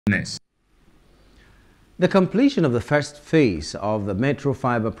The completion of the first phase of the Metro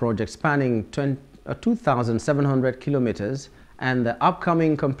Fibre Project spanning 2,700 kilometers and the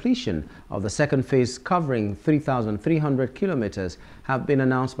upcoming completion of the second phase covering 3,300 kilometers have been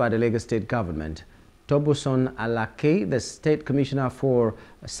announced by the Lagos State Government. Tubosun Alake, the State Commissioner for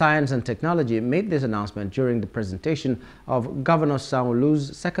Science and Technology, made this announcement during the presentation of Governor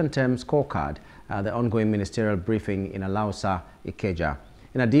Sanwo-Olu's second-term scorecard at the ongoing ministerial briefing in Alausa, Ikeja.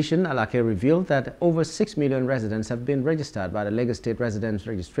 In addition, Alake revealed that over 6 million residents have been registered by the Lagos State Residents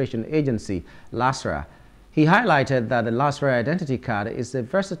Registration Agency, LASRA. He highlighted that the LASRA identity card is a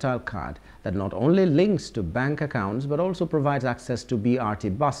versatile card that not only links to bank accounts but also provides access to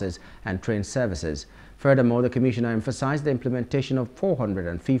BRT buses and train services. Furthermore, the Commissioner emphasized the implementation of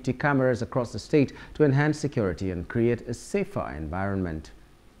 450 cameras across the state to enhance security and create a safer environment.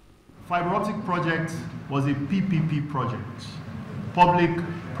 Fiber optic project was a PPP project,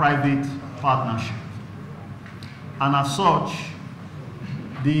 public-private partnership, and as such,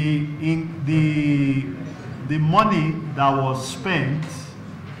 the money that was spent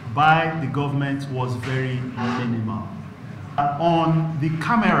by the government was very minimal. On the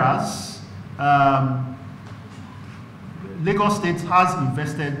cameras, Lagos State has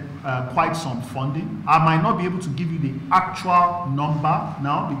invested quite some funding. I might not be able to give you the actual number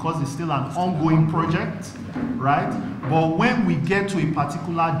now because it's still an ongoing project, right? But when we get to a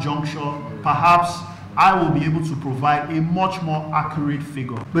particular juncture, perhaps I will be able to provide a much more accurate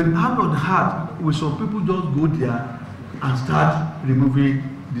figure. But hand on heart, will some people just go there and start removing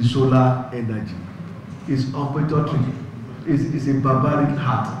the solar energy? It's unpatriotic. It's a barbaric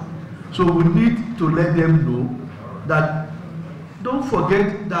act. So we need to let them know that don't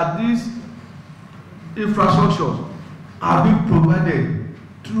forget that these infrastructures are being provided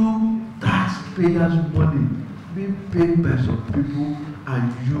through taxpayers' money, being paid by some people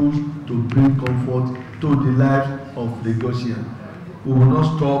and used to bring comfort to the lives of Lagosians. We will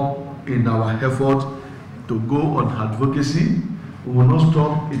not stop in our effort to go on advocacy. We will not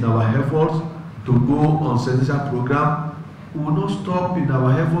stop in our effort to go on censorship program. We will not stop in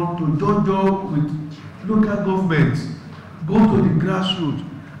our effort to join with local governments. Go to the grassroots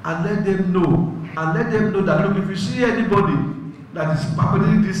and let them know that look, if you see anybody that is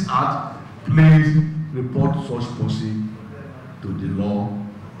perpetrating this act, please report such person to the law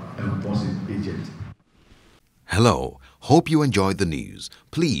enforcement agent. Hello, hope you enjoyed the news.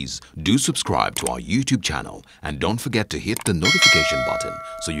 Please do subscribe to our YouTube channel and don't forget to hit the notification button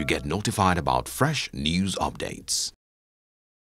so you get notified about fresh news updates.